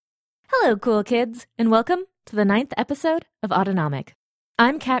Hello, cool kids, and welcome to the 9th episode of Autonomic.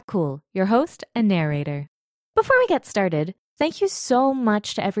 I'm Kat Cool, your host and narrator. Before we get started, thank you so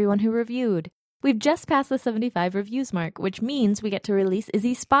much to everyone who reviewed. We've just passed the 75 reviews mark, which means we get to release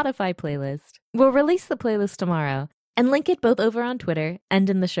Izzy's Spotify playlist. We'll release the playlist tomorrow, and link it both over on Twitter and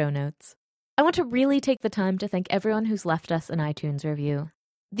in the show notes. I want to really take the time to thank everyone who's left us an iTunes review.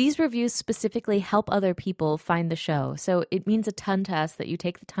 These reviews specifically help other people find the show, so it means a ton to us that you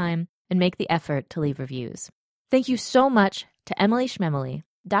take the time and make the effort to leave reviews. Thank you so much to Emily Schmemily,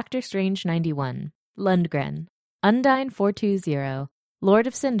 Dr. Strange 91, Lundgren, Undine 420, Lord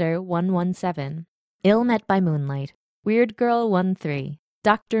of Cinder 117, Ill Met by Moonlight, Weird Girl 13,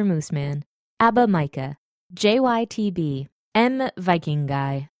 Dr. Mooseman, Abba Micah, JYTB, M Viking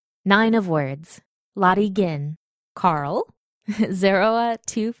Guy, 9 of Words, Lottie Ginn, Carl, Zeroa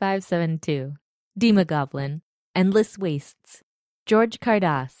 2572, Dima Goblin, Endless Wastes, George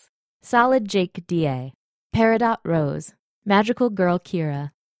Cardass, Solid Jake D.A., Peridot Rose, Magical Girl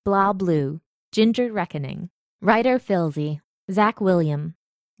Kira, Blah Blue, Ginger Reckoning, Ryder Filzy, Zach William,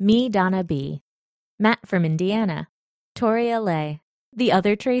 Me Donna B., Matt from Indiana, Tori L.A., The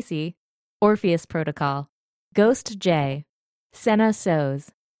Other Tracy, Orpheus Protocol, Ghost J, Senna Soz,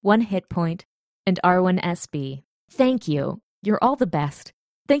 One Hit Point, and Arwen SB. Thank you. You're all the best.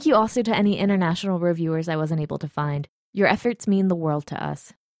 Thank you also to any international reviewers I wasn't able to find. Your efforts mean the world to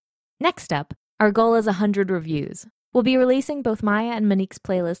us. Next up, our goal is 100 reviews. We'll be releasing both Maya and Monique's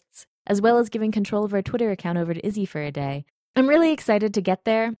playlists, as well as giving control of our Twitter account over to Izzy for a day. I'm really excited to get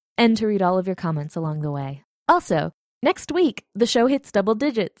there, and to read all of your comments along the way. Also, next week, the show hits double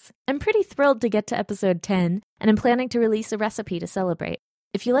digits. I'm pretty thrilled to get to episode 10, and I'm planning to release a recipe to celebrate.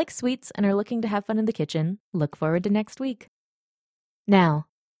 If you like sweets and are looking to have fun in the kitchen, look forward to next week. Now,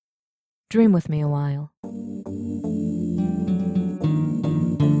 dream with me a while.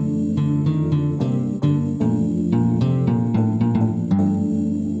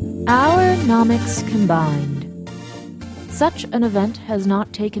 Our nomics combined. Such an event has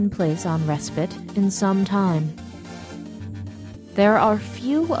not taken place on Respite in some time. There are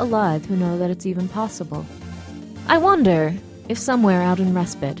few alive who know that it's even possible. I wonder if somewhere out in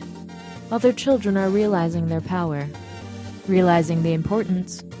Respite, other children are realizing their power, realizing the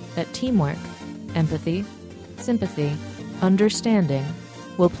importance that teamwork, empathy, sympathy, understanding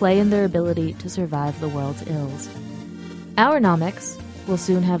will play in their ability to survive the world's ills. Our nomics will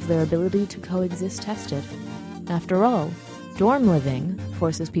soon have their ability to coexist tested. After all, dorm living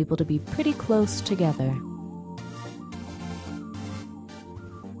forces people to be pretty close together.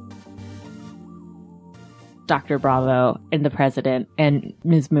 Dr. Bravo and the President and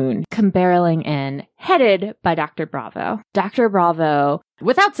Ms. Moon come barreling in, headed by Dr. Bravo. Dr. Bravo,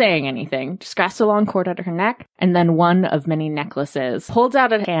 without saying anything, just grasps a long cord at her neck, and then one of many necklaces, holds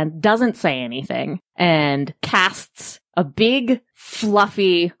out a hand, doesn't say anything, and casts a big,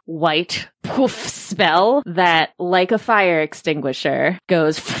 fluffy, white poof spell that, like a fire extinguisher,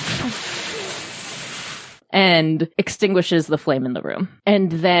 goes and extinguishes the flame in the room,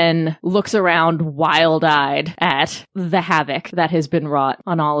 and then looks around wild-eyed at the havoc that has been wrought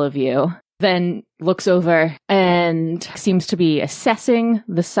on all of you. Then looks over and seems to be assessing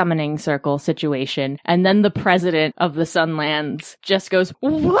the summoning circle situation. And then the president of the Sunlands just goes,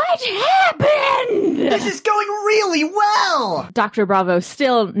 "What happened? This is going really well!" Dr. Bravo,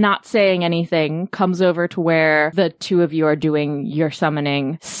 still not saying anything, comes over to where the two of you are doing your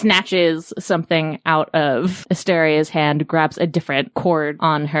summoning, snatches something out of Asteria's hand, grabs a different cord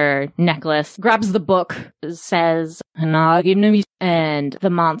on her necklace, grabs the book, says, and the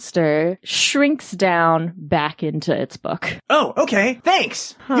monster shrinks down back into its book. Oh, okay.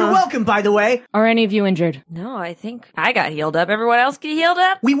 Thanks. You're welcome, by the way. Are any of you injured? No, I think I got healed up. Everyone else get healed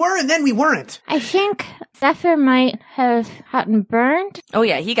up? We were and then we weren't. I think Zephyr might have gotten burned. Oh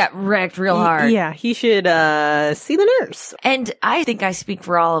yeah, he got wrecked real hard. Yeah, he should see the nurse. And I think I speak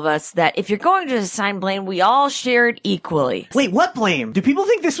for all of us that if you're going to assign blame, we all share it equally. Wait, what blame? Do people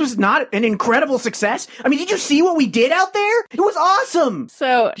think this was not an incredible success? I mean, did you see what we did out there? It was awesome!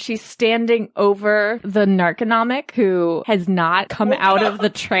 So she's standing over the narconomic who has not come out of the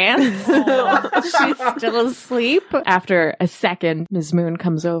trance. She's still asleep. After a second, Ms. Moon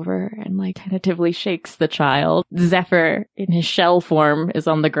comes over and tentatively shakes the child. Zephyr, in his shell form, is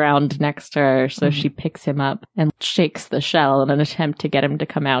on the ground next to her, so she picks him up and shakes the shell in an attempt to get him to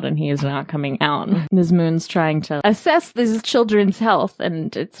come out, and he is not coming out. Ms. Moon's trying to assess these children's health,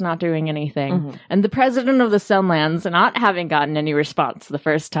 and it's not doing anything. And the president of the Sunlands, not having gotten any response the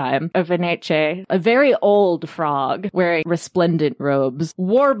first time, Veneche, a very old frog wearing resplendent robes,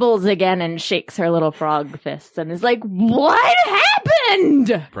 warbles again and shakes her little frog fists and is like, "What happened?"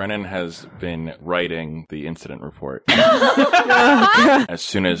 happened? Brennan has been writing the incident report. As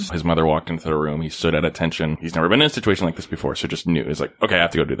soon as his mother walked into the room, he stood at attention. He's never been in a situation like this before, so just knew. He's like, okay, I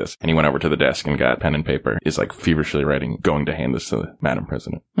have to go do this. And he went over to the desk and got pen and paper. Is like feverishly writing, going to hand this to the Madam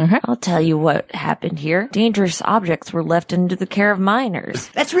President. I'll tell you what happened here. Dangerous objects were left into the care of minors.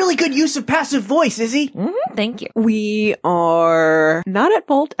 That's really good use of passive voice, Izzy. Thank you. We are not at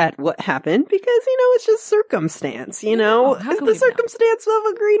fault at what happened because, it's just circumstance, how It's could the we not? circumstance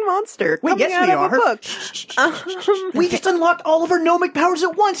of a green monster Wait, coming yes, out we of are. a book. We just unlocked all of our gnomic powers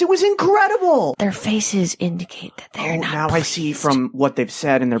at once. It was incredible. Their faces indicate that they're not Now I see from what they've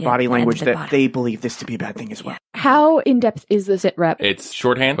said in their Yeah, body and language their that body. they believe this to be a bad thing as well. How in-depth is the sit rep? It's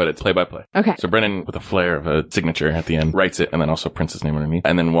shorthand, but it's play-by-play. Okay. So Brennan, with a flair of a signature at the end, writes it and then also prints his name underneath,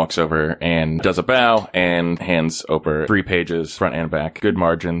 and then walks over and does a bow and hands over 3 pages, front and back, good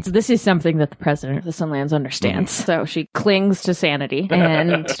margins. This is something that the president of the Sunlands understands. So she clings to sanity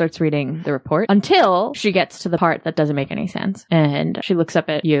and starts reading the report until she gets to the part that doesn't make any sense. And she looks up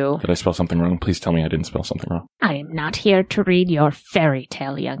at you. Did I spell something wrong? Please tell me I didn't spell something wrong. I am not here to read your fairy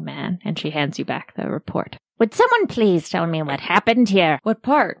tale, young man. And she hands you back the report. Would someone please tell me what happened here? What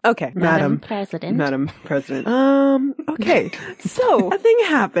part? Okay, Madam Madam President. Madam President. Okay. So, a thing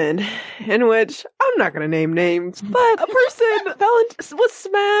happened in which I'm not going to name names, but a person was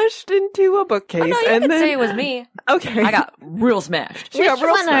smashed into a bookcase. Oh, no, you and can then, say it was me. Okay. I got real smashed. She got Which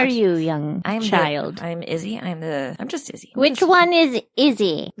real one are smashed. you, young I'm child? I'm Izzy. I'm just Izzy. Which one is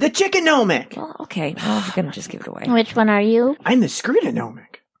Izzy? The chickenomic. Well, okay. I'm gonna just give it away. Which one are you? I'm the scrutinomic.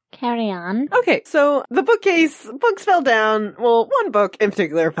 Carry on. Okay, so the books fell down. Well, one book in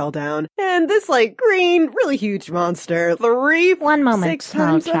particular fell down. And this, green, really huge monster, 1 moment, 6 small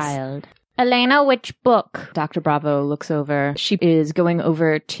times us. child. Elena, which book? Dr. Bravo looks over. She is going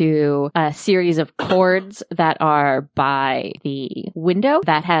over to a series of cords that are by the window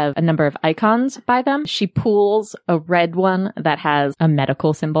that have a number of icons by them. She pulls a red one that has a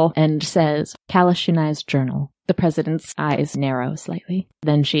medical symbol and says, Kalashunai's journal. The president's eyes narrow slightly.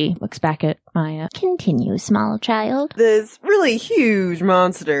 Then she looks back at Maya. Continue, small child. This really huge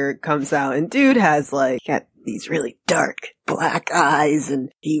monster comes out, and dude has, got these really dark black eyes, and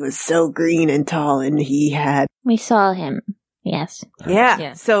he was so green and tall, and he had... We saw him. Yes.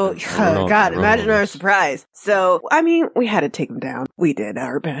 Yeah. So, Ronald, God, imagine our Ronald. surprise. So, we had to take him down. We did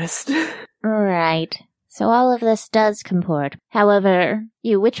our best. Right. So all of this does comport. However,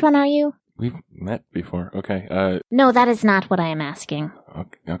 which one are you? We've met before. Okay. No, that is not what I am asking.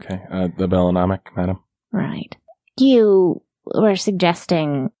 Okay. The Bellanomic, madam. Right. You were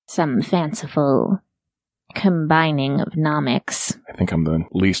suggesting some fanciful combining of nomics. I think I'm the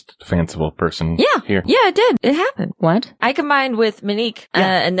least fanciful person Yeah. here. Yeah, it did. It happened. What? I combined with Monique,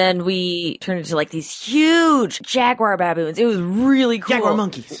 and then we turned into these huge jaguar baboons. It was really cool. Jaguar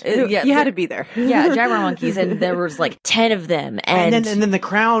monkeys. You had to be there. Yeah, jaguar monkeys, and there was 10 of them, And and then the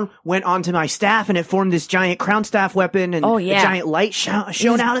crown went onto my staff, and it formed this giant crown staff weapon, and Oh, yeah. a giant light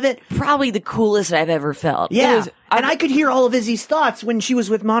shone out of it. probably the coolest I've ever felt. Yeah, It was, and I could hear all of Izzy's thoughts when she was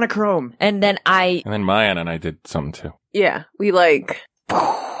with Monochrome. and then I And then Maya and I did something too. Yeah, we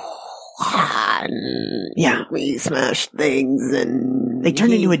Yeah. we smashed things, and They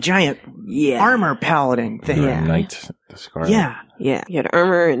turned into a giant yeah armor paladin thing. You're Yeah. a knight discard. Yeah. Yeah, you had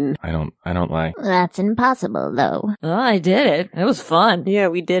armor, and I don't lie. That's impossible, though. oh, I did it. It was fun. yeah,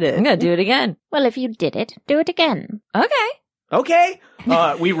 we did it. I'm gonna do it again. Well, if you did it, do it again. Okay. Okay.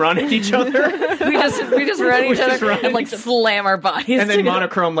 We run at each other. We just run We each just other run and at each other. slam our bodies. And then together.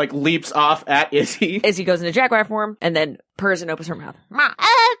 Monochrome leaps off at Izzy. Izzy goes into jaguar form, and then purrs and opens her mouth. Ma.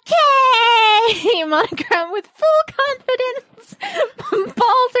 Okay! Monochrome with full confidence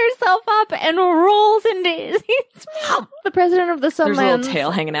balls herself up and rolls into Izzy's mouth. The president of the There's a little Sunlands,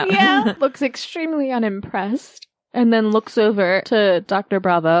 tail hanging out. yeah, looks extremely unimpressed. And then looks over to Dr.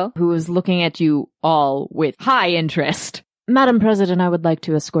 Bravo, who is looking at you all with high interest. Madam President, I would like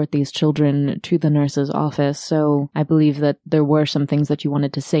to escort these children to the nurse's office, so I believe that there were some things that you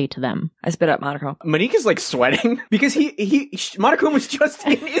wanted to say to them. I spit up Monochrome. Monique is sweating because Monochrome was just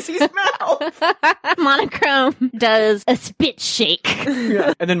in Izzy's mouth. Monochrome does a spit shake.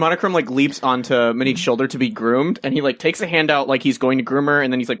 Yeah. And then Monochrome leaps onto Monique's shoulder to be groomed, and he takes a hand out like he's going to groom her,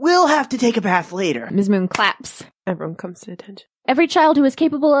 and then he's like, "We'll have to take a bath later." Ms. Moon claps. Everyone comes to attention. Every child who is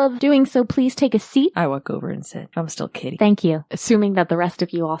capable of doing so, please take a seat. I walk over and said, I'm still Kitty. Thank you. Assuming that the rest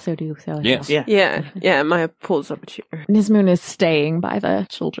of you also do so. as Yes. well. Yeah. Yeah, Maya pulls up a chair. Ms. Moon is staying by the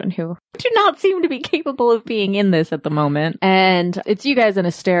children who do not seem to be capable of being in this at the moment. And it's you guys and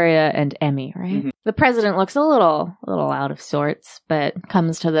Asteria and Emmy, right? Mhm. The president looks a little out of sorts, but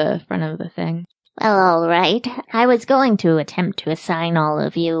comes to the front of the thing. Well, all right. I was going to attempt to assign all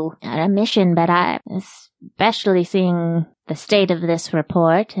of you a mission, but especially seeing the state of this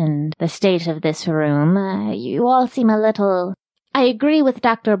report and the state of this room, you all seem a little... I agree with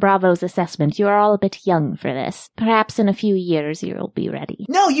Dr. Bravo's assessment. You are all a bit young for this. Perhaps in a few years you'll be ready.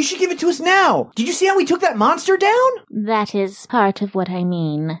 No, you should give it to us now. Did you see how we took that monster down? That is part of what I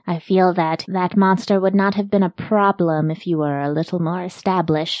mean. I feel that monster would not have been a problem if you were a little more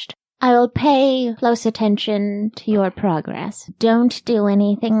established. I will pay close attention to your progress. Don't do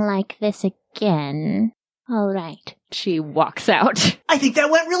anything like this again. All right. She walks out. I think that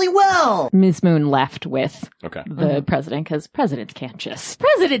went really well. Ms. Moon left with Okay. the president, because presidents can't just.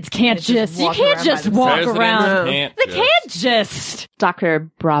 You can't just walk Presidents around. can't They just- can't just. Dr.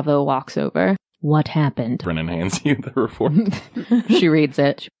 Bravo walks over. What happened? Brennan hands you the report. She reads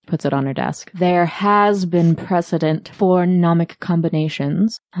it. She puts it on her desk. There has been precedent for nomic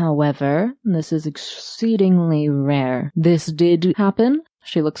combinations. However, this is exceedingly rare. This did happen.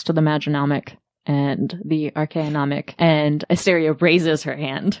 She looks to the Maginomic and the Archaeonomic, and Asteria raises her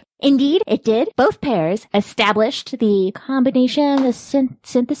hand. Indeed, it did. Both pairs established the combination, the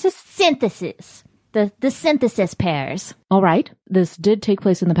synthesis. The synthesis pairs. All right. This did take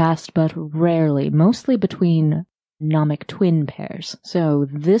place in the past, but rarely, mostly between nomic twin pairs. So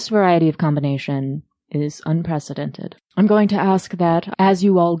this variety of combination is unprecedented. I'm going to ask that as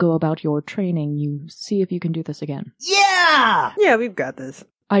you all go about your training, you see if you can do this again. Yeah! Yeah, we've got this.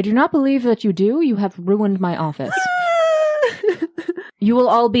 I do not believe that you do. You have ruined my office. You will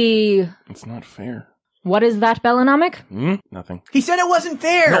all be... It's not fair. What is that, Bellanomic? Nothing. He said it wasn't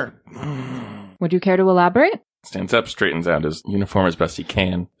fair. Would you care to elaborate? Stands up, straightens out his uniform as best he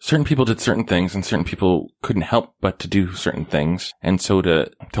can. Certain people did certain things, and certain people couldn't help but to do certain things. And so to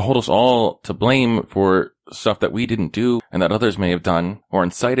hold us all to blame for stuff that we didn't do and that others may have done or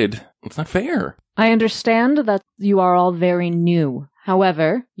incited, it's not fair. I understand that you are all very new.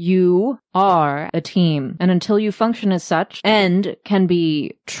 However, you are a team, and until you function as such and can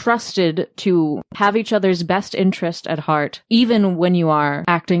be trusted to have each other's best interest at heart, even when you are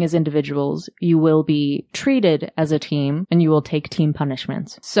acting as individuals, you will be treated as a team and you will take team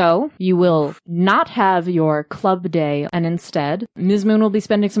punishments. So, you will not have your club day, and instead, Ms. Moon will be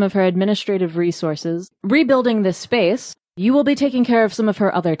spending some of her administrative resources rebuilding this space. You will be taking care of some of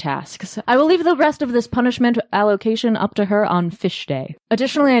her other tasks. I will leave the rest of this punishment allocation up to her on Fish Day.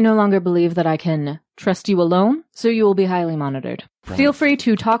 Additionally, I no longer believe that I can trust you alone, so you will be highly monitored. Feel free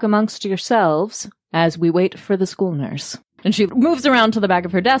to talk amongst yourselves as we wait for the school nurse. And she moves around to the back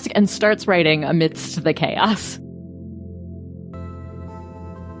of her desk and starts writing amidst the chaos.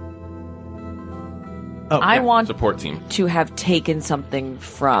 Oh, I want Support team. to have taken something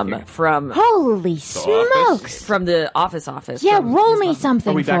from Holy smokes! from the office. Yeah, from roll his me mom.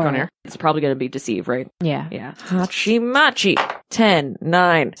 something Are we for back on it. air? It's probably going to be deceive, right? Yeah. Yeah. Hachimachi. 10,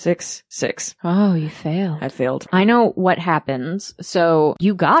 9, 6, 6. Oh, you failed. I failed. I know what happens, so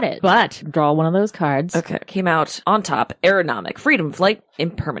you got it. But draw one of those cards. Okay. Came out on top. Aeronomic. Freedom Flight.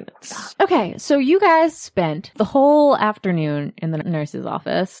 Impermanence. Okay, so you guys spent the whole afternoon in the nurse's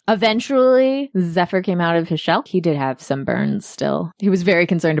office. Eventually, Zephyr came out of his shell. He did have some burns still. He was very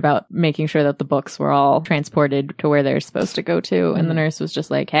concerned about making sure that the books were all transported to where they're supposed to go to, and the nurse was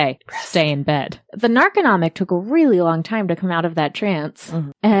just like, hey, stay in bed. The Narconomic took a really long time to come out of that trance,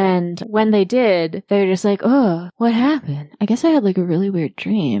 and when they did, they were just like, oh, what happened? I guess I had like a really weird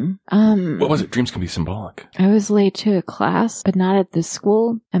dream. What was it? Dreams can be symbolic. I was late to a class, but not at this school,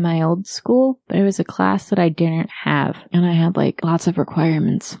 at my old school, but it was a class that I didn't have, and I had like lots of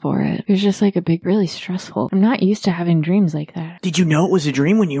requirements for it. It was just like a big, really stressful. I'm not used to having dreams like that. Did you know it was a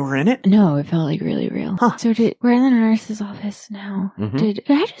dream when you were in it? No, it felt like really real. Huh. So we're in the nurse's office now. Did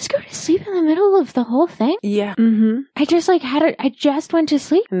I just go to sleep in the middle of the whole thing? Yeah. Mm-hmm. I just like I just went to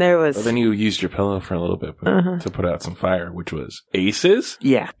sleep. And there was... Well, then you used your pillow for a little bit to put out some fire, which was aces?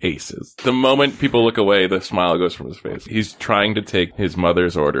 Yeah. Aces. The moment people look away, the smile goes from his face. He's trying to take his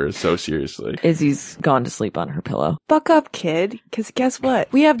mother's orders so seriously. Izzy's gone to sleep on her pillow. Buck up, kid, because guess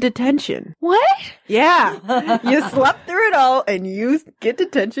what? We have detention. What? Yeah. You slept through it all, and you get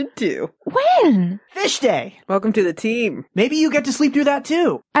detention too. When? Fish Day. Welcome to the team. Maybe you get to sleep through that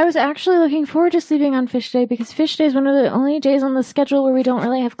too. I was actually looking forward to sleeping on Fish Day because Fish Day is one of the only days days on the schedule where we don't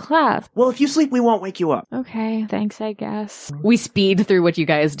really have class. Well, if you sleep, we won't wake you up. Okay, thanks, I guess. We speed through what you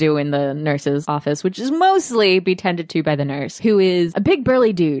guys do in the nurse's office, which is mostly be tended to by the nurse, who is a big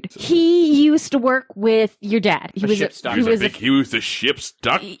burly dude. He used to work with your dad. He was ship's doctor. He was the ship's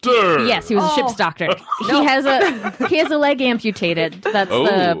doctor. Yes, he was a ship's doctor. He has a leg amputated. That's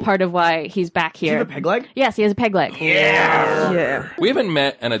the part of why he's back Do you here. have a peg leg? Yes, he has a peg leg. Yeah. We haven't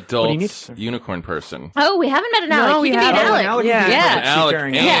met an do you adult need? unicorn person. Oh, we haven't met an Alec. No, he we can be an haven't. Alec. Yeah. Yeah. An Alec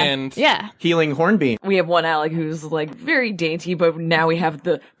Seafaring and Yeah. Healing hornbeam. We have one Alec who's like very dainty, but now we have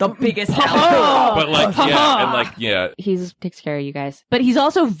the biggest Alec. but like yeah, He takes care of you guys. But he's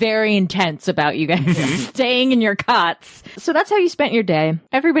also very intense about you guys staying in your cots. So that's how you spent your day.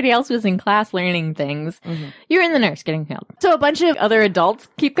 Everybody else was in class learning things. You're in the nurse getting healed. So a bunch of other adults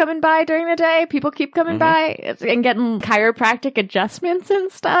keep coming by during the day. People keep coming by and getting chiropractic adjustments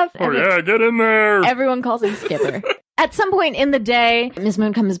and stuff. Oh yeah, get in there. Everyone calls him Skipper. At some point in the day, Ms.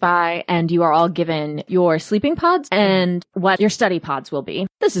 Moon comes by and you are all given your sleeping pods and what your study pods will be.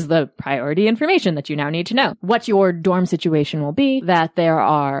 This is the priority information that you now need to know. What your dorm situation will be, that there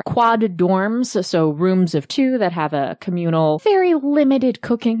are quad dorms, so rooms of 2 that have a communal, very limited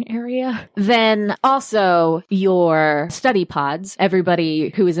cooking area. Then also your study pods.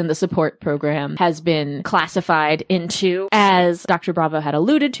 Everybody who is in the support program has been classified into, as Dr. Bravo had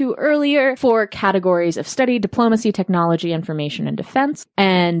alluded to earlier, 4 categories of study: diplomacy, technology, information, and defense,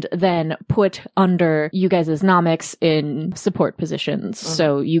 and then put under you guys' nomics in support positions.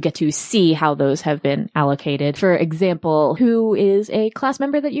 So you get to see how those have been allocated. For example, who is a class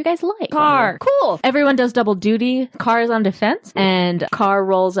member that you guys like? Carr. Cool. Everyone does double duty. Carr is on defense, and Carr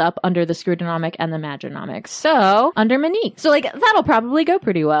rolls up under the Scrutonomic and the Magonomic. So, under Monique. So, like, that'll probably go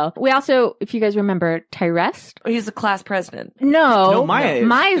pretty well. We also, if you guys remember, Tyrest. He's the class president. No, Maya is.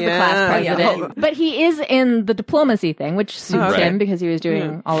 Maya's the Yeah. class president. Yeah. But he is in the diplomacy thing, which suits Okay. him because he was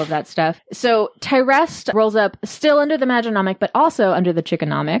doing all of that stuff. So Tyrest rolls up still under the Magonomic, but also under the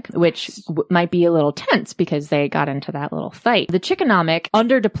Chickenomic, which might be a little tense because they got into that little fight. The Chickenomic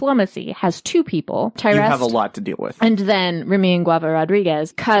under diplomacy has 2 people. Tyrest You have a lot to deal with. and then Remy and Guava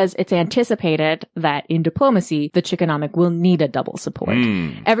Rodriguez, because it's anticipated that in diplomacy, the Chickenomic will need a double support.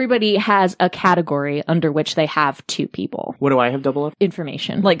 Everybody has a category under which they have 2 people. What do I have double up?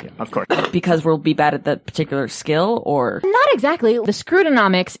 Information. Like, Of course. because we'll be bad at that particular skill, or Not exactly. The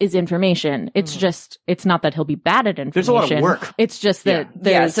Scrutonomics is information. It's just, it's not that he'll be bad at information. There's a lot of work. It's just that yeah.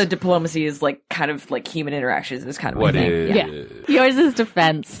 there's... So diplomacy is like kind of like human interactions is kind of What my thing. is? Yeah. Yours is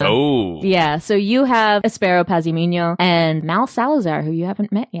defense. Oh. Yeah, so you have Espero Pazimino and Mal Salazar, who you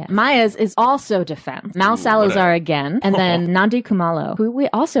haven't met yet. Maya's is also defense. Mal Salazar again, and then Nandi Kumalo, who we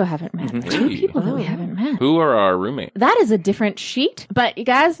also haven't met. 2 Hey. people that we haven't met. Who are our roommates? That is a different sheet, but you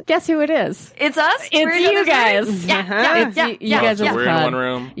guys, guess who it is? It's us. It's We're in you other guys. rooms? It's you guys are We're in one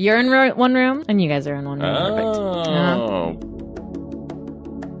room. You're in one room, and you guys are in one room. Oh.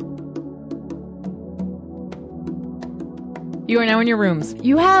 You are now in your rooms.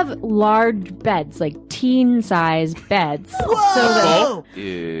 You have large beds, like teen-sized beds. So that Oh,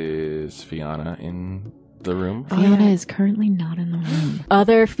 Is Fiona in the room? Fiona is currently not in the room.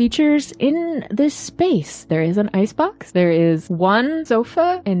 Other features in this space. There is an icebox. There is 1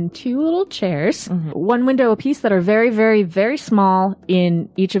 sofa and 2 little chairs. 1 window apiece that are very, very, very small in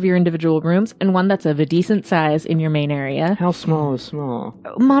each of your individual rooms, and 1 that's of a decent size in your main area. How small is small?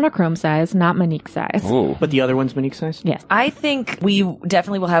 Monochrome size, not Monique size. Oh. But the other one's Monique size? Yes. I think we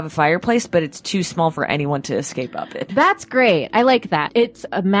definitely will have a fireplace, but it's too small for anyone to escape up it. That's great. I like that. It's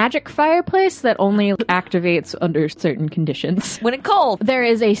a magic fireplace that only activates under certain conditions. When it's cold. There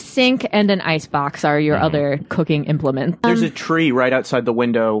is a sink and an icebox are your other cooking implements. There's a tree right outside the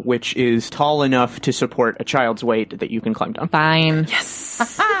window which is tall enough to support a child's weight that you can climb down. Fine.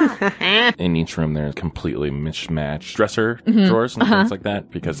 In each room, there's completely mismatched dresser drawers and things like that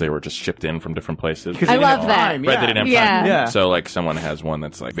because they were just shipped in from different places. Because I they didn't love have that. time, Right, they didn't have Yeah. time. Yeah. So, like, someone has one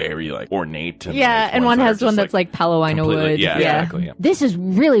that's, like, very, like, ornate. And Yeah, there's and ones one that are has just, one that's like Palo Wino completely- wood. Yeah, exactly. Yeah. This is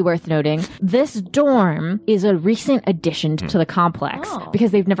really worth noting. This dorm is a recent addition to the complex because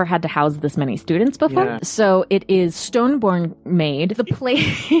they've never had to house this many students before. Yeah. So it is Stoneborn made. The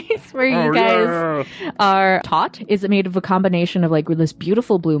place where you guys are taught is made of a combination of like this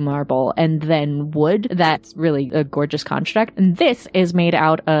beautiful blue marble and then wood that's really a gorgeous construct. And this is made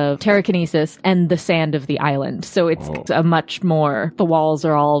out of terrakinesis and the sand of the island. So it's a much more, the walls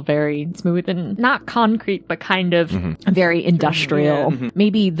are all very smooth and not concrete, but kind of very industrial.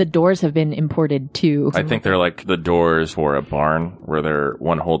 Maybe the doors have been imported too. built I in think with they're like the doors for a barn where they're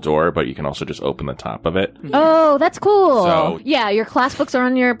one whole door, but you can also just open the top of it. Oh, that's cool. So- yeah, your class books are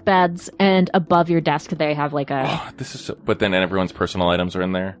on your beds, and above your desk they have like a... Oh, this is but then everyone's personal items are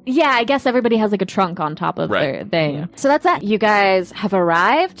in there. Yeah, I guess everybody has like a trunk on top of Right. their thing. So that's that. You guys have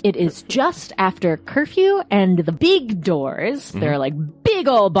arrived. It is just after curfew, and the big doors, they're like big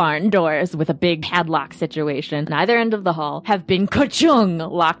old barn doors with a big padlock situation on either end of the hall, have been ka-chung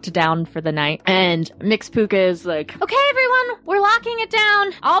locked down for the night. And Mixpuka is like, okay, everyone, we're locking it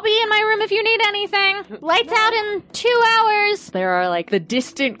down. I'll be in my room if you need anything. Lights out in 2 hours. There are like the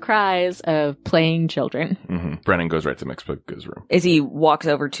distant cries of playing children. Brennan goes right to Mixpuka's room. Izzy walks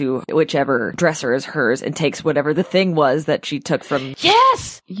over to whichever dresser is hers and takes whatever the thing was that she took from.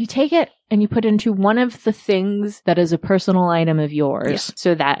 Yes! You take it and you put it into one of the things that is a personal item of yours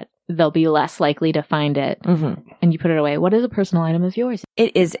so that they'll be less likely to find it. And you put it away. What is a personal item of yours?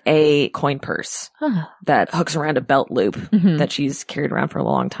 It is a coin purse Huh. that hooks around a belt loop that she's carried around for a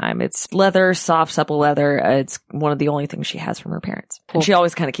long time. It's leather, soft, supple leather. It's one of the only things she has from her parents. Cool. And she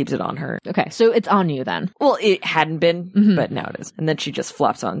always kind of keeps it on her. Okay, so it's on you then. Well, it hadn't been, but now it is. And then she just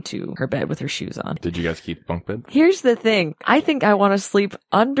flops onto her bed with her shoes on. Did you guys keep bunk beds? Here's the thing. I think I want to sleep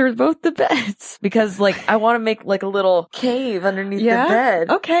under both the beds because, like, I want to make, like, a little cave underneath the bed.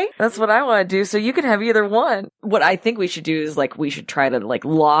 Okay. That's what I want to do. So you can have either one. What I think we should do is, like, we should try to, like,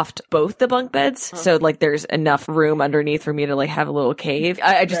 loft both the bunk beds. So, like, there's enough room underneath for me to, like, have a little cave.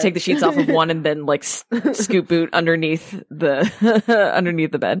 I just take the sheets off of one and then, like, scoop boot underneath the,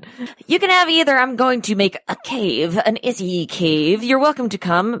 underneath the bed. You can have either. I'm going to make a cave, an Izzy cave. You're welcome to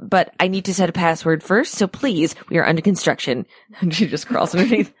come, but I need to set a password first. So please, we are under construction. And she just crawls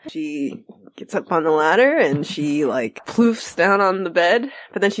underneath. She gets up on the ladder and she like ploofs down on the bed,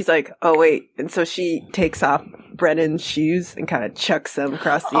 but then she's like, oh wait. And so she takes off Brennan's shoes and kind of chucks them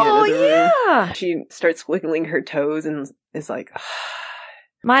across the end of the room. She starts wiggling her toes and is like,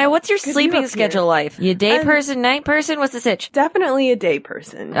 Maya, what's your Good you sleeping up schedule here. life? You a day person, night person? What's the sitch? definitely a day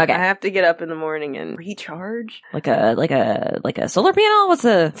person. Okay. I have to get up in the morning and recharge. Like a solar panel? What's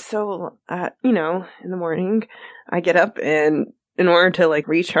a... So, in the morning, I get up and in order to like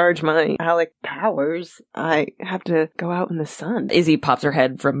recharge my Alec powers, I have to go out in the sun. Izzy pops her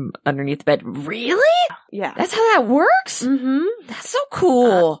head from underneath the bed. Really? Yeah. That's how that works? Mm-hmm. That's so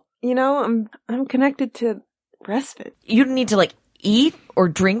cool. I'm connected to respite. You don't need to like eat or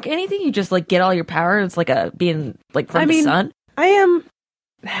drink anything. You just like get all your power. It's like being like from the sun. I am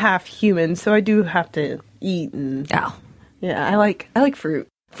half human, so I do have to eat and Oh, yeah, I like fruit.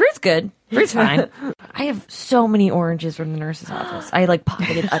 fruit's good. Fruit's fine. I have so many oranges from the nurse's office. I like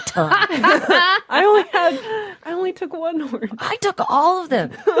pocketed a ton. I only took one orange. I took all of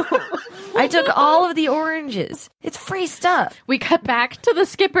them. I took all of the oranges. It's free stuff. We cut back to the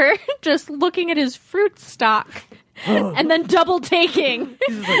skipper just looking at his fruit stock. And then double taking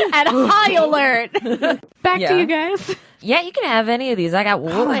at high alert. Back Yeah. to you guys. Yeah, you can have any of these. I got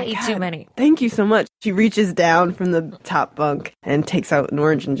my way God. too many. Thank you so much. She reaches down from the top bunk and takes out an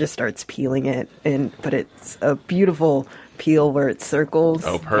orange and just starts peeling it. But it's a beautiful peel where it circles.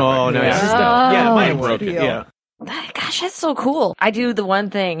 Oh, perfect. Oh, no, Yeah. yeah, mine Oh, broke it. deal. Yeah. Gosh, that's so cool. I do the one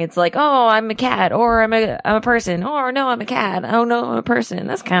thing. It's like, oh, I'm a cat, or I'm a person, or no, I'm a cat. Oh no, I'm a person.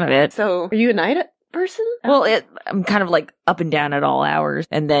 That's kind of it. So, are you a night person? Well, I'm kind of like up and down at all hours,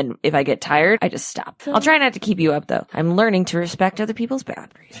 and then if I get tired, I just stop. I'll try not to keep you up though. I'm learning to respect other people's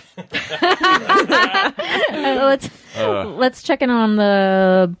boundaries. Let's check in on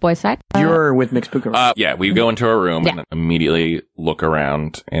the boys' side. You're with Mixpuka. Yeah, we go into our room and immediately look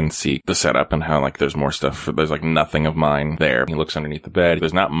around and see the setup and how, like, there's more stuff. There's, like, nothing of mine there. He looks underneath the bed.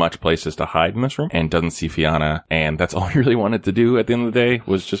 There's not much places to hide in this room and doesn't see Fiona. And that's all he really wanted to do at the end of the day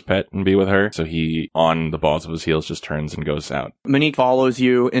was just pet and be with her. So he, on the balls of his heels, just turns and goes out. Monique follows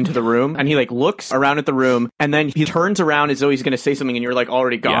you into the room and he like looks around at the room and then he turns around as though he's going to say something and you're like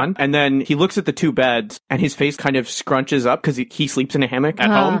already gone. And then he looks at the two beds and his face kind of scrunches up because he sleeps in a hammock at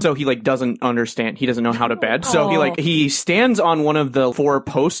home. So he like doesn't understand. He doesn't know how to bed. So he stands on one of the 4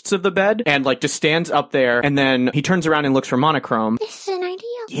 posts of the bed and like just stands up there. And then he turns around and looks for Monochrome. This is an idea.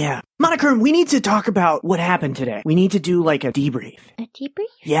 Yeah. Monochrome, we need to talk about what happened today. We need to do like a debrief. A debrief?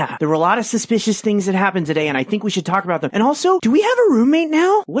 Yeah. There were a lot of suspicious things that happened today, and I think we should talk about them. And also, do we have a roommate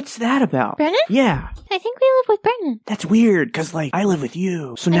now? What's that about? Brennan? Yeah. I think we live with Brennan. That's weird, because, like, I live with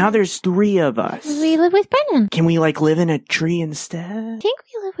you. So now there's 3 of us. We live with Brennan. Can we, like, live in a tree I instead? think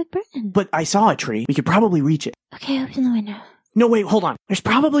we live with Brennan. But I saw a tree. We could probably reach it. Okay, open the window. No, wait, hold on. There's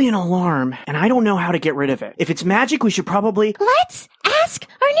probably an alarm, and I don't know how to get rid of it. If it's magic, we should probably... Let's ask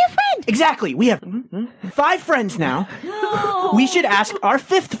our new friend. Exactly. We have 5 friends now. We should ask our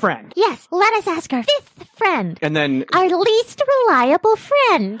 5th friend. Yes, let us ask our 5th friend. And then Our least reliable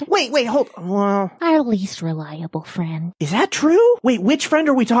friend. Wait, hold... Well, Our least reliable friend. is that true? Wait, which friend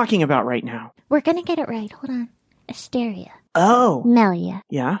are we talking about right now? We're gonna get it right. Hold on. Asteria. Oh. Melia.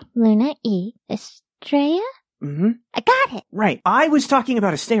 Yeah? Luna E. Estrella? Mm-hmm. I got it. Right. I was talking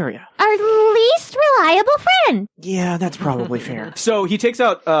about Asteria. Our least reliable friend. Yeah, that's probably fair. So he takes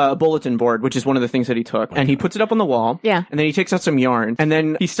out a bulletin board, which is one of the things that he took, and he puts it up on the wall. Yeah. And then he takes out some yarn, and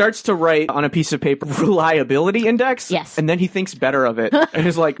then he starts to write on a piece of paper reliability index. Yes. And then he thinks better of it and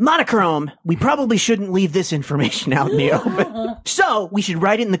is like, Monochrome, we probably shouldn't leave this information out in the open. So, we should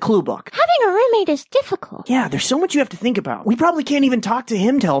write it in the clue book. Having a roommate is difficult. Yeah, there's so much you have to think about. We probably can't even talk to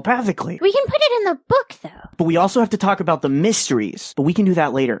him telepathically. We can put it in the book, though. But we also have to talk about the mysteries. But we can do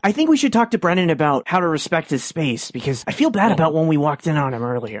that later. I think we should talk to Brennan about how to respect his space, because I feel bad about when we walked in on him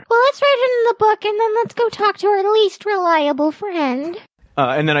earlier. Well, let's write it in the book, and then let's go talk to our least reliable friend.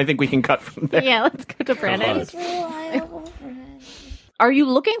 and then I think we can cut from there. Yeah, let's go to Brennan. Reliable friend. Are you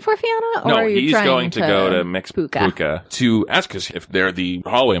looking for Fiona, or No, are you he's trying going to go to Mix Puka to ask us if they're the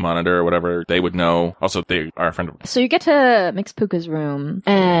hallway monitor or whatever. They would know. Also, they are a friend of... So you get to Mix Puka's room,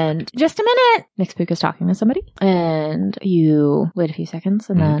 and just a minute, Mix Puka's talking to somebody, and you wait a few seconds,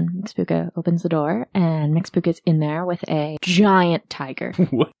 and then Mix Puka opens the door, and Mix Puka's in there with a giant tiger.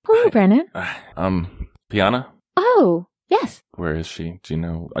 What? Hello, Brennan. Piana? Oh, yes. Where is she? Do you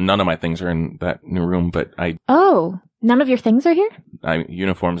know? None of my things are in that new room, but Oh, none of your things are here?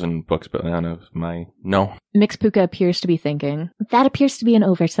 uniforms and books, but none of my... No. Mix Puka appears to be thinking. That appears to be an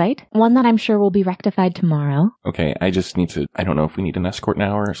oversight, one that I'm sure will be rectified tomorrow. Okay, I just need to... I don't know if we need an escort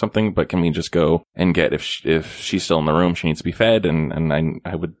now or something, but can we just go and get... If she's still in the room, she needs to be fed, and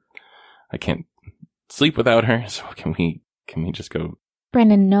I can't sleep without her, so can we just go...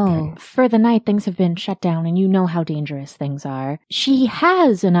 Brennan, no. For the night, things have been shut down, and you know how dangerous things are. She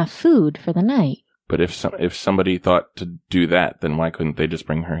has enough food for the night. But if somebody thought to do that, then why couldn't they just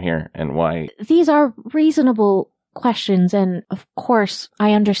bring her here? And why? These are reasonable questions, and of course,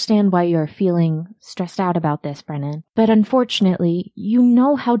 I understand why you're feeling stressed out about this, Brennan. But unfortunately, you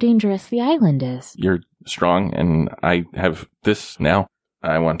know how dangerous the island is. You're strong, and I have this now.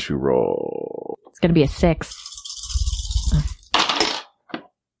 I want to roll. It's gonna be a 6.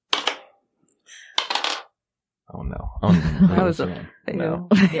 Oh no! Oh, no. That was a no.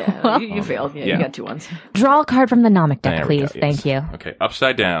 Yeah, Well, you failed. Yeah, yeah. you got 2 ones. Draw a card from the Nomic deck, There we go, please. yes. Thank you. Okay,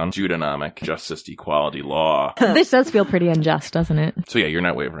 upside down, Judanomic, justice, equality, law. This does feel pretty unjust, doesn't it? So yeah, you're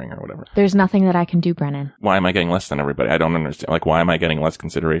not wavering or whatever. There's nothing that I can do, Brennan. Why am I getting less than everybody? I don't understand. Like, why am I getting less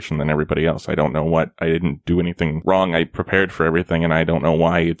consideration than everybody else? I don't know what. I didn't do anything wrong. I prepared for everything, and I don't know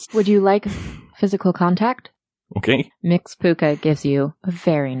why it's... Would you like physical contact? Okay. Mix Puka gives you a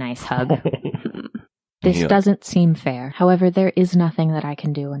very nice hug. This Yeah. doesn't seem fair. However, there is nothing that I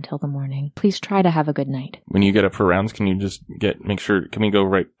can do until the morning. Please try to have a good night. When you get up for rounds, can you just make sure, can we go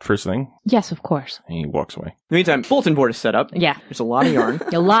right first thing? Yes, of course. And he walks away. In the meantime, bulletin board is set up. Yeah. There's a lot of yarn.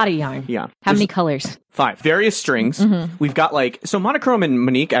 A lot of yarn. Yeah. How many There's colors? 5. Various strings. Mm-hmm. We've got so Monochrome and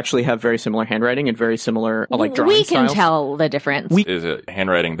Monique actually have very similar handwriting and very similar drawing We can styles. tell the difference. Is it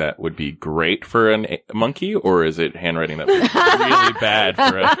handwriting that would be great for a monkey, or is it handwriting that would be really bad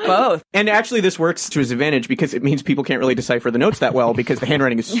for a... Both. And actually, this works to his advantage because it means people can't really decipher the notes that well because the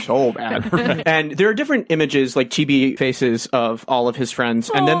handwriting is so bad. And there are different images, like chibi faces of all of his friends.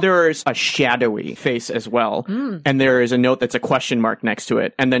 And then there's a shadowy face as well. And there is a note that's a question mark next to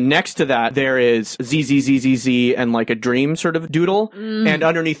it. And then next to that, there is ZZZZZ and like a dream sort of doodle. And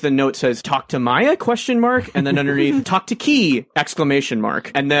underneath the note says, talk to Maya, question mark. And then underneath, talk to Key, exclamation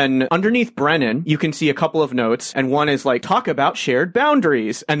mark. And then underneath Brennan, you can see a couple of notes. And one is like, talk about shared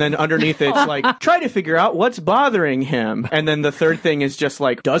boundaries. And then underneath it's like, try to figure out what's bothering him. And then the third thing is just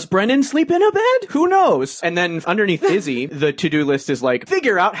like, does Brennan sleep in a bed? Who knows? And then underneath Izzy, the to-do list is like,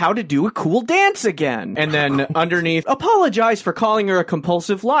 figure out how to do a cool dance again. And then underneath, apologize for calling her a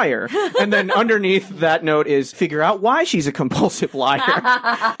compulsive liar. And then underneath that note is, figure out why she's a compulsive liar.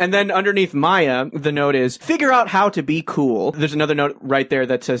 And then underneath Maya, the note is, figure out how to be cool. There's another note right there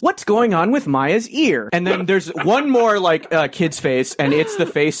that says, what's going on with Maya's ear? And then there's one more kid's face, and it's the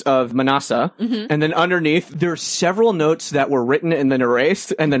face of Manasa. And then underneath, there's several notes that were written and then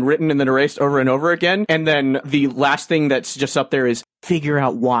erased, and then written and then erased over and over again. And then the last thing that's just up there is, figure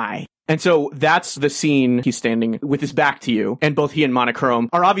out why. And so that's the scene. He's standing with his back to you, and both he and Monochrome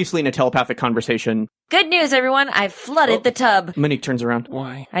are obviously in a telepathic conversation. Good news, everyone. I've flooded the tub. Monique turns around.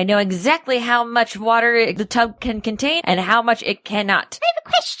 Why? I know exactly how much water the tub can contain and how much it cannot. I have a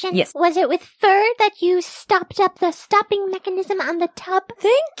question. Yes. Was it with fur that you stopped up the stopping mechanism on the tub?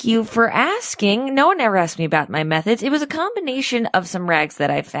 Thank you for asking. No one ever asked me about my methods. It was a combination of some rags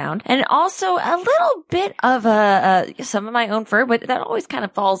that I found and also a little bit of some of my own fur, but that always kind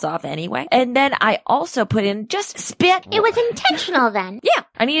of falls off anyway. And then I also put in just spit. It was intentional then. Yeah,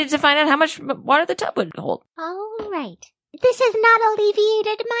 I needed to find out how much water the tub would hold. All right. This has not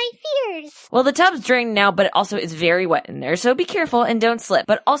alleviated my fears. Well, the tub's drained now, but it also is very wet in there, so be careful and don't slip.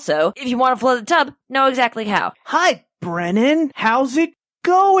 But also, if you want to flood the tub, know exactly how. Hi, Brennan. How's it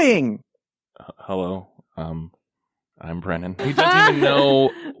going? Hello. I'm Brennan. He doesn't even know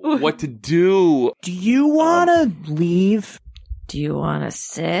what to do. Do you want to leave? Do you want to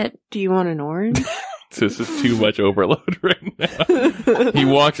sit? Do you want an orange? This is too much overload right now. He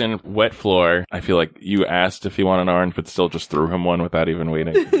walks in, wet floor. I feel like you asked if he wanted an orange, but still just threw him one without even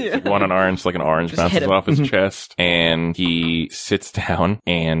waiting. He's like, want an orange? Like an orange Just bounces hit him. off his chest, and he sits down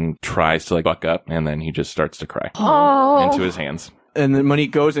and tries to buck up, and then he just starts to cry into his hands. And then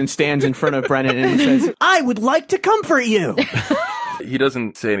Monique goes and stands in front of Brennan and says, I would like to comfort you. He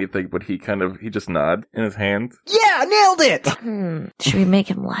doesn't say anything, but he just nods in his hand. Yeah, nailed it. Should we make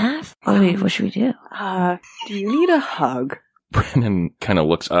him laugh? What should we do? Do you need a hug? Brennan kind of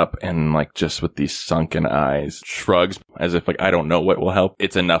looks up and just with these sunken eyes shrugs as if I don't know what will help.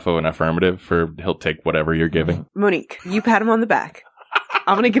 It's enough of an affirmative for he'll take whatever you're giving. Monique, you pat him on the back.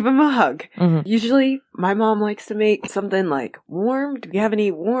 I'm gonna give him a hug. Mhm. Usually, my mom likes to make something warm. Do you have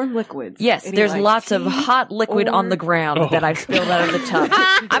any warm liquids? Yes, Any, there's lots of tea hot liquid or- on the ground that I've spilled out of the tub.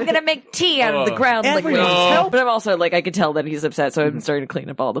 I'm gonna make tea out of the ground liquid. Everyone's help. But I'm also I could tell that he's upset, so I'm starting to clean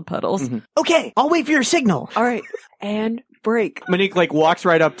up all the puddles. Okay, I'll wait for your signal. All right, and break. Monique walks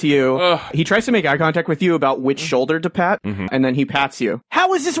right up to you. Ugh. He tries to make eye contact with you about which shoulder to pat, and then he pats you.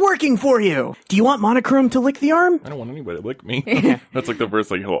 How is this working for you? Do you want Monochrome to lick the arm? I don't want anybody to lick me. That's the first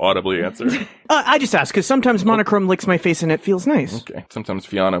thing he'll audibly answer. I just ask because sometimes Monochrome licks my face and it feels nice. Okay. Sometimes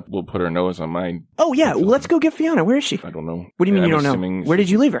Fiona will put her nose on mine. Oh yeah, well, let's go get Fiona. Where is she? I don't know. What do you mean you I'm don't know? assuming Where did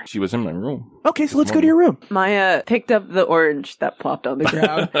you leave her? She was in my room. Okay, so let's go to your room. Maya picked up the orange that plopped on the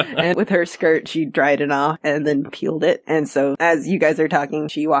ground, and with her skirt, she dried it off and then peeled it. And so, as you guys are talking,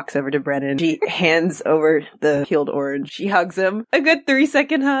 she walks over to Brennan. She hands over the peeled orange. She hugs him. A good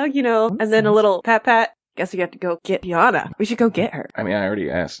 3-second hug, and then a little pat. Guess we have to go get Fiona. We should go get her. I mean, I already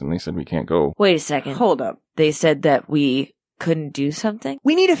asked, and they said we can't go. Wait a second. Hold up. They said that we couldn't do something?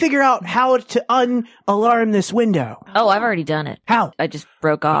 We need to figure out how to unalarm this window. Oh, I've already done it. How? I just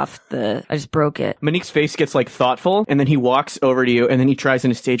broke it. Monique's face gets thoughtful, and then he walks over to you, and then he tries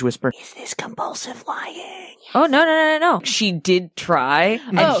in a stage whisper. Is this compulsive lying? Oh, no. She did try,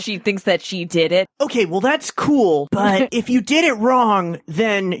 and she thinks that she did it. Okay, well that's cool, but if you did it wrong,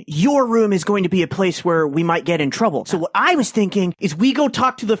 then your room is going to be a place where we might get in trouble. So what I was thinking is we go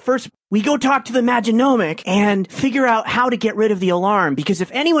talk to the Maginomic and figure out how to get rid of the alarm, because if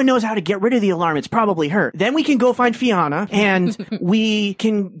anyone knows how to get rid of the alarm, it's probably her. Then we can go find Fiona, and we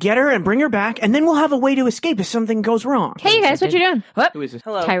can get her and bring her back, and then we'll have a way to escape if something goes wrong. Hey, you guys, what you doing? Who is this?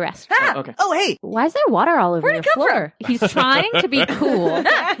 Hello. Tyrest. Okay. Oh, hey! Why is there water all over your floor? He's trying to be cool.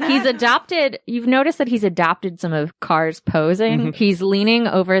 You've noticed that he's adopted some of Carr's posing. He's leaning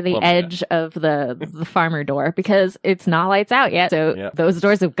over the Love edge of the farmer door because it's not lights out yet. So those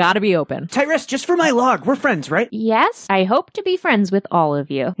doors have got to be open. Tyrest, just for my log, we're friends, right? Yes, I hope to be friends with all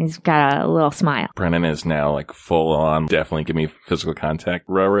of you. He's got a little smile. Brennan is now full on, definitely give me physical contact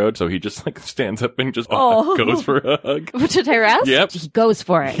railroad. So he just stands up and just goes for a hug. To Tyrest? Yep. He goes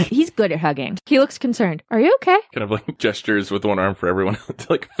for it. He's good at hugging. He looks concerned. Are you okay? Kind of gestures with one arm for everyone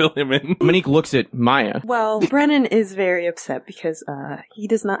to fill him in. Monique looks at Maya. Well, Brennan is very upset because he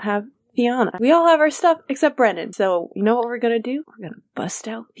does not have Fiona. We all have our stuff except Brennan. So, you know what we're gonna do? We're gonna bust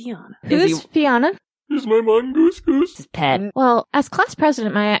out Fiona. Who's Fiona? Here's my mongoose goose. His pet. Well, as class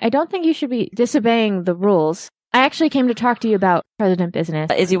president, Maya, I don't think you should be disobeying the rules. I actually came to talk to you about president business.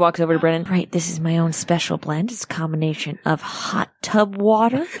 Izzy walks over to Brennan. Right, this is my own special blend. It's a combination of hot tub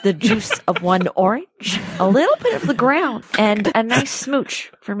water, the juice of one orange, a little bit of the ground, and a nice smooch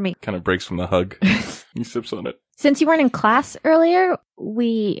for me. Kind of breaks from the hug. He sips on it. Since you weren't in class earlier,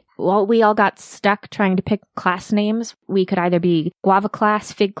 we all got stuck trying to pick class names. We could either be guava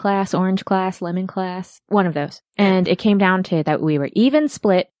class, fig class, orange class, lemon class, one of those. And it came down to that we were even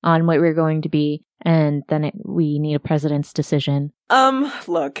split on what we were going to be. And then we need a president's decision.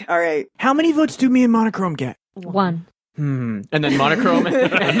 Look, all right. How many votes do me and Monochrome get? One. And then Monochrome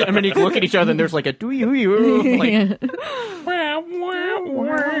and Monique look at each other, and there's a do you.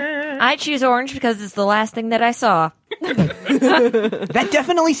 I choose orange because it's the last thing that I saw. That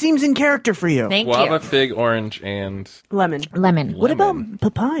definitely seems in character for you. Thank Guava, you. fig, orange, and Lemon. Lemon. What about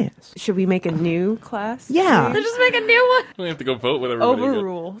papayas? Should we make a new class? Yeah. Just make a new one. we have to go vote with everybody.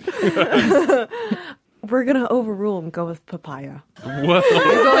 Overrule. We're gonna overrule and go with papaya. Whoa.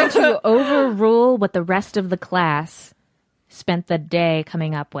 We're going to overrule what the rest of the class spent the day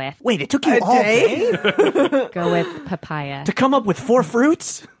coming up with. Wait, it took you all day Go with papaya. to come up with 4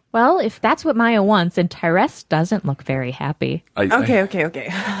 fruits? Well, if that's what Maya wants, and Tyrese doesn't look very happy. Okay.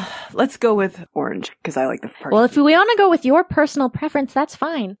 Let's go with orange because I like the part. Well, if we want to go with your personal preference, that's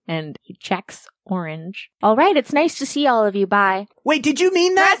fine. And he checks orange. All right, it's nice to see all of you. Bye. Wait, did you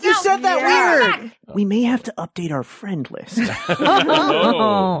mean that? You said that weird. We may have to update our friend list.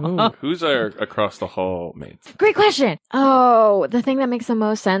 Oh. Who's our across the hall mates? Great question. Oh, the thing that makes the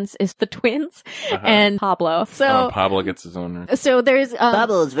most sense is the twins and Pablo. So, Pablo gets his own. so there's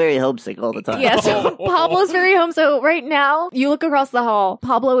Pablo is very homesick all the time. Yeah, so Pablo's very home. So right now, you look across the hall.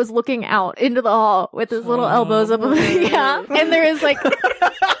 Pablo is looking out into the hall with his little elbows up. Yeah. And there is like,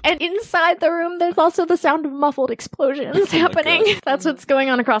 and inside the room, there's also the sound of muffled explosions happening. That's what's going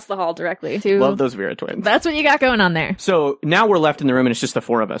on across the hall directly. Love those Vera twins. That's what you got going on there. So now we're left in the room and it's just the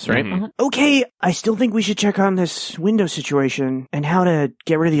 4 of us, right? Okay, I still think we should check on this window situation and how to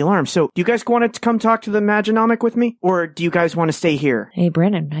get rid of the alarm. So, do you guys want to come talk to the Maginomic with me? Or do you guys want to stay here? Hey,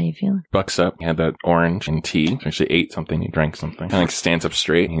 Brennan, how you feeling? Bucks up. He had that orange and tea. He actually ate something. He drank something. Kind of like stands up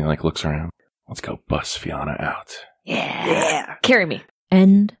straight and he like looks around. Let's go bust Fiona out. Yeah. Carry me.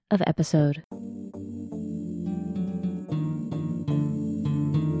 End of episode.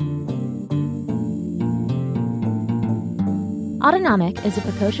 Autonomic is a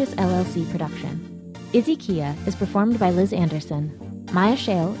Precocious LLC production. Izzy Kia is performed by Liz Anderson. Maya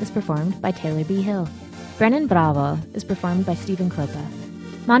Shale is performed by Taylor B. Hill. Brennan Bravo is performed by Stephen Klopa.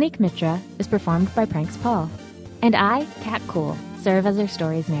 Monique Mitra is performed by Pranks Paul. And I, Kat Cool, serve as our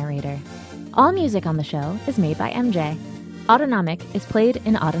story's narrator. All music on the show is made by MJ. Autonomic is played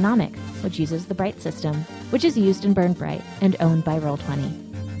in Autonomic, which uses the Bright system, which is used in Burn Bright and owned by Roll20.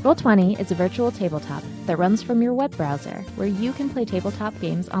 Roll20 is a virtual tabletop that runs from your web browser, where you can play tabletop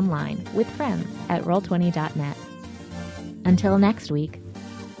games online with friends at roll20.net. Until next week,